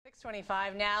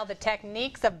625 now. The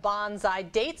techniques of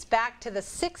bonsai dates back to the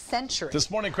 6th century. This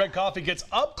morning, Craig Coffey gets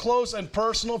up close and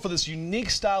personal for this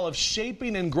unique style of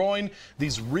shaping and growing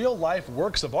these real-life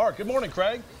works of art. Good morning,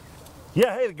 Craig.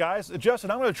 Yeah, hey guys,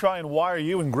 Justin, I'm going to try and wire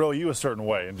you and grow you a certain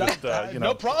way, and just you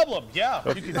know. No problem. Yeah,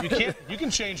 you can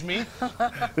change me. Is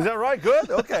that right? Good.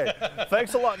 Okay.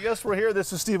 Thanks a lot. Yes, we're here.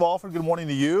 This is Steve Alford. Good morning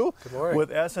to you. Good morning. With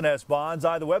S&S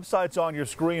Bonzai. The website's on your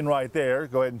screen right there.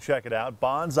 Go ahead and check it out.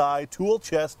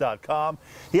 BonsaiToolChest.com.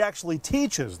 He actually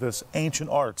teaches this ancient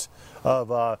art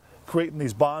of creating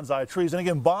these bonsai trees. And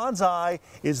again, bonsai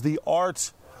is the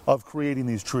art of creating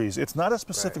these trees. It's not a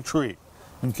specific tree.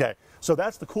 Okay. So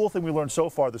that's the cool thing we learned so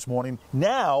far this morning.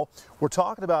 Now we're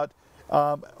talking about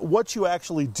what you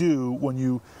actually do when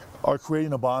you are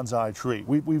creating a bonsai tree.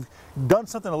 We've done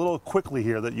something a little quickly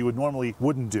here that you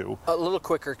wouldn't do. A little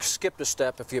quicker, skipped a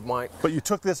step if you might. But you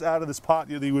took this out of this pot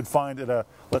that you would find at a,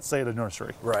 let's say, at a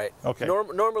nursery. Right. Okay.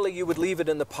 Normally you would leave it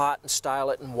in the pot and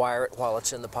style it and wire it while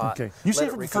it's in the pot. Okay. You say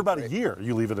for about a year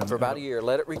you leave it in. For about a year.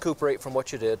 Let it recuperate from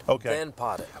what you did. Okay. Then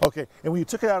pot it. Okay. And when you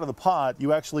took it out of the pot,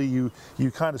 you actually you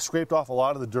kind of scraped off a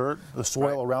lot of the dirt, the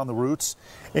soil around the roots,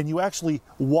 and you actually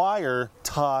wire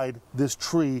tied this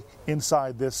tree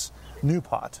inside this new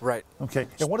pot. Right. Okay.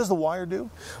 And what does the wire do?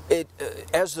 It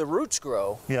as the roots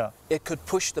grow, yeah, it could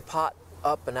push the pot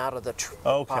up and out of the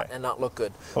pot and not look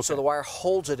good. Okay. So the wire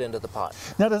holds it into the pot.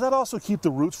 Now, does that also keep the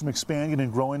roots from expanding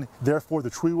and growing, therefore the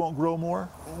tree won't grow more?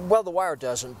 Well, the wire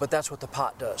doesn't, but that's what the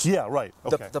pot does. Yeah, right.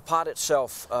 Okay. The pot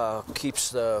itself keeps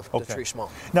the tree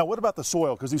small. Now, what about the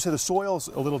soil? Because you say the soil's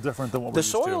a little different than what we're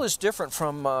used to. The soil is different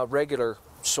from regular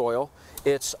soil.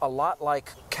 It's a lot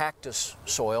like cactus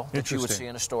soil that you would see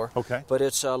in a store. Okay. But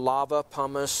it's lava,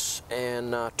 pumice,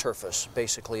 and turfus,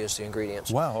 basically, is the ingredients.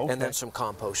 Wow, okay. And then some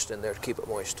compost in there to keep it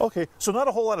moist. Okay, so not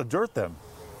a whole lot of dirt then?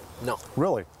 No.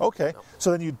 Really? Okay. No. So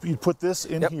then you'd put this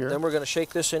in here. Then we're going to shake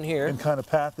this in here. And kind of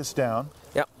pat this down.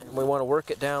 Yep. And we want to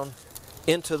work it down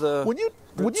into the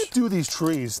When you do these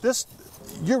trees,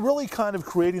 you're really kind of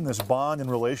creating this bond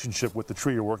and relationship with the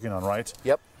tree you're working on, right?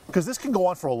 Yep. Because this can go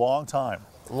on for a long time.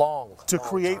 To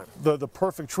create the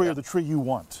perfect tree or the tree you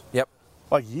want. Yep.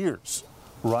 Like years,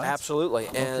 right? Absolutely.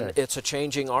 And it's a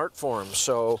changing art form.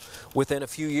 So within a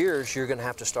few years, you're going to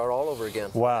have to start all over again.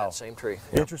 Wow. That same tree.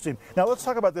 Yep. Interesting. Now let's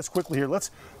talk about this quickly here. Let's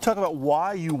talk about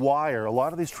why you wire. A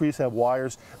lot of these trees have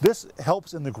wires. This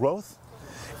helps in the growth?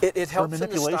 It helps in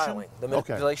the styling, the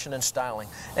Okay. manipulation and styling.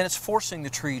 And it's forcing the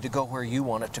tree to go where you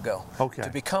want it to go. Okay. To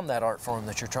become that art form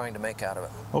that you're trying to make out of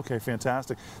it. Okay,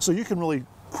 fantastic. So you can really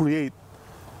create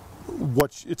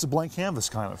it's a blank canvas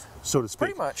kind of, so to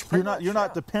speak. Pretty much. You're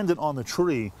not dependent on the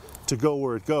tree to go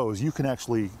where it goes. You can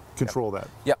actually control that.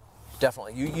 Yep,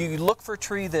 definitely. You look for a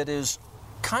tree that is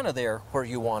kind of there where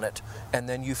you want it, and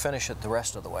then you finish it the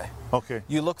rest of the way. Okay.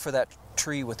 You look for that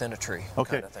tree within a tree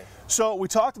kind of thing. So we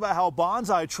talked about how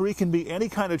bonsai tree can be any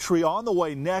kind of tree. On the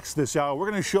way next this hour, we're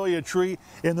going to show you a tree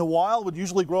in the wild would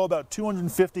usually grow about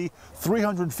 250,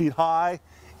 300 feet high.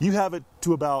 You have it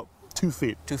to about 2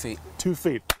 feet. 2 feet. 2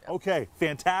 feet. Yep. Okay,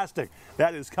 fantastic.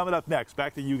 That is coming up next.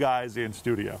 Back to you guys in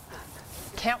studio.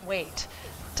 Can't wait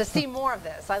to see more of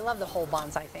this. I love the whole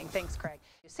bonsai thing. Thanks, Craig.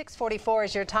 6:44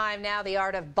 is your time now. The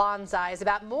art of bonsai is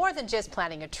about more than just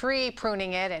planting a tree,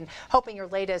 pruning it, and hoping your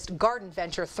latest garden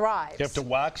venture thrives. You have to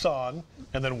wax on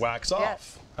and then wax off.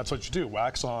 Yes. That's what you do.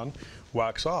 Wax on,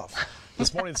 wax off.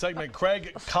 This morning's segment,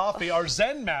 Craig Coffey, our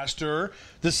Zen master,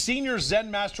 the senior Zen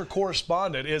master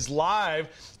correspondent, is live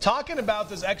talking about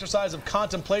this exercise of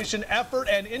contemplation, effort,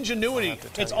 and ingenuity.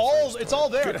 It's all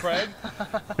there, Craig.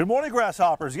 Good morning,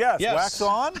 grasshoppers. Yes. Wax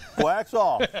on, wax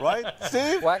off, right,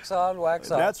 Steve? Wax on,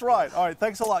 wax off. That's right. All right,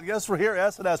 thanks a lot. Yes, we're here,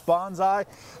 S&S Bonzai,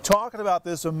 talking about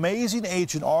this amazing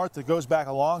ancient art that goes back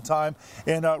a long time.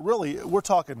 And really, we're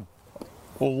talking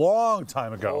a long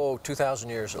time ago. Oh, 2,000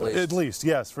 years at least. At least,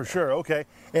 yes, for sure. Okay.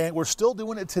 And we're still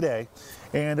doing it today.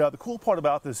 And the cool part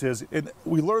about this is, and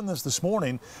we learned this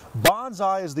morning,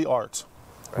 bonsai is the art,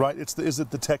 right? Is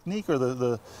it the technique or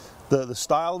the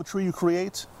style of tree you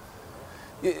create?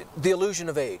 The illusion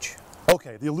of age.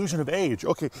 Okay, the illusion of age.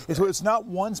 Okay, so it's not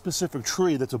one specific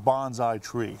tree that's a bonsai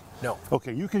tree. No.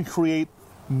 Okay, you can create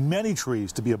many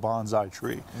trees to be a bonsai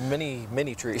tree. Many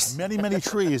trees. Many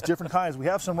trees, different kinds. We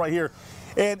have some right here.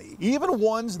 And even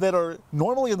ones that are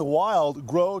normally in the wild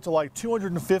grow to like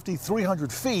 250,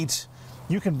 300 feet,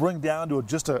 you can bring down to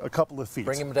just a couple of feet.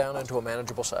 Bring them down into a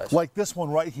manageable size. Like this one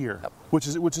right here, yep. which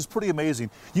is pretty amazing.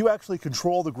 You actually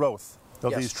control the growth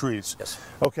of these trees. Yes.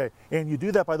 Okay, and you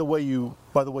do that by the way you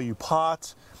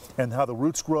pot and how the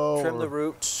roots grow. Trim the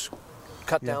roots,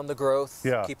 cut down the growth,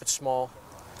 keep it small.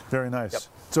 Very nice. Yep.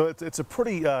 So it's a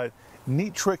pretty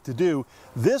neat trick to do.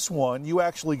 This one you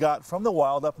actually got from the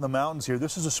wild up in the mountains here.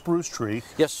 This is a spruce tree.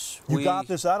 Yes. You got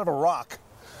this out of a rock.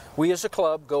 We as a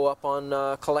club go up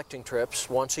on collecting trips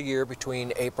once a year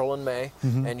between April and May,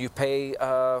 and you pay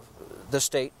the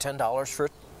state $10 for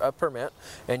a permit,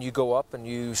 and you go up and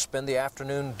you spend the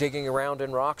afternoon digging around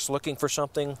in rocks looking for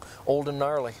something old and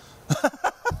gnarly.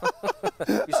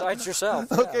 Besides yourself.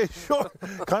 Yeah. Okay, sure.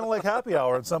 Kind of like happy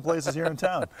hour in some places here in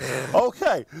town.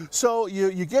 Okay, so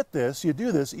you get this, you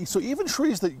do this. So even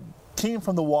trees that came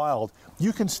from the wild,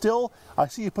 you can still, I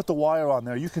see you put the wire on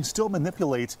there, you can still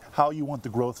manipulate how you want the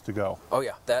growth to go. Oh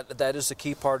yeah, that is the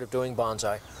key part of doing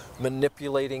bonsai,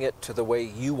 manipulating it to the way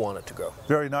you want it to go.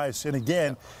 Very nice. And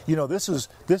again, you know, this is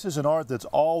an art that's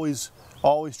always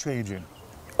changing.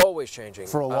 Always changing.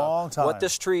 For a long time. What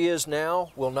this tree is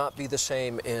now will not be the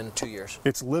same in 2 years.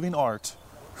 It's living art,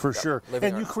 for sure.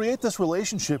 And you create this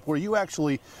relationship where you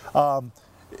actually,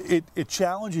 it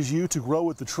challenges you to grow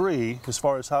with the tree as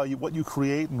far as what you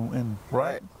create and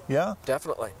right? Yeah?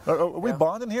 Definitely. Are we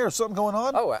bonding here? Is something going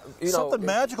on? Oh, something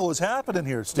magical is happening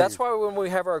here, Steve. That's why when we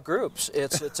have our groups,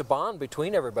 it's a bond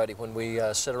between everybody when we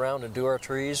sit around and do our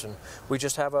trees, and we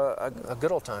just have a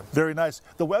good old time. Very nice.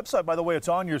 The website, by the way, it's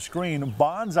on your screen,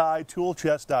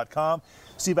 bonsaitoolchest.com.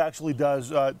 Steve actually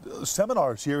does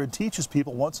seminars here and teaches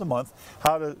people once a month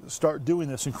how to start doing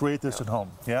this and create this at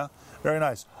home. Yeah? Very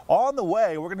nice. On the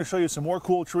way, we're going to show you some more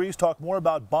cool trees, talk more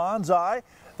about bonsai.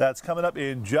 That's coming up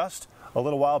in just a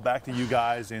little while. Back to you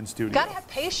guys in studio. Got to have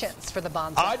patience for the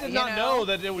bonsai. I did not know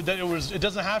that it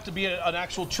doesn't have to be an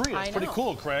actual tree. It's pretty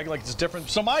cool, Craig. Like, it's different.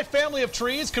 So my family of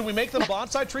trees, can we make them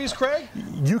bonsai trees, Craig?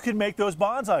 You can make those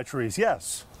bonsai trees,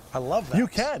 yes. I love that. You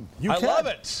can. I love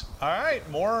it. All right,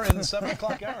 more in the 7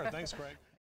 o'clock hour. Thanks, Craig.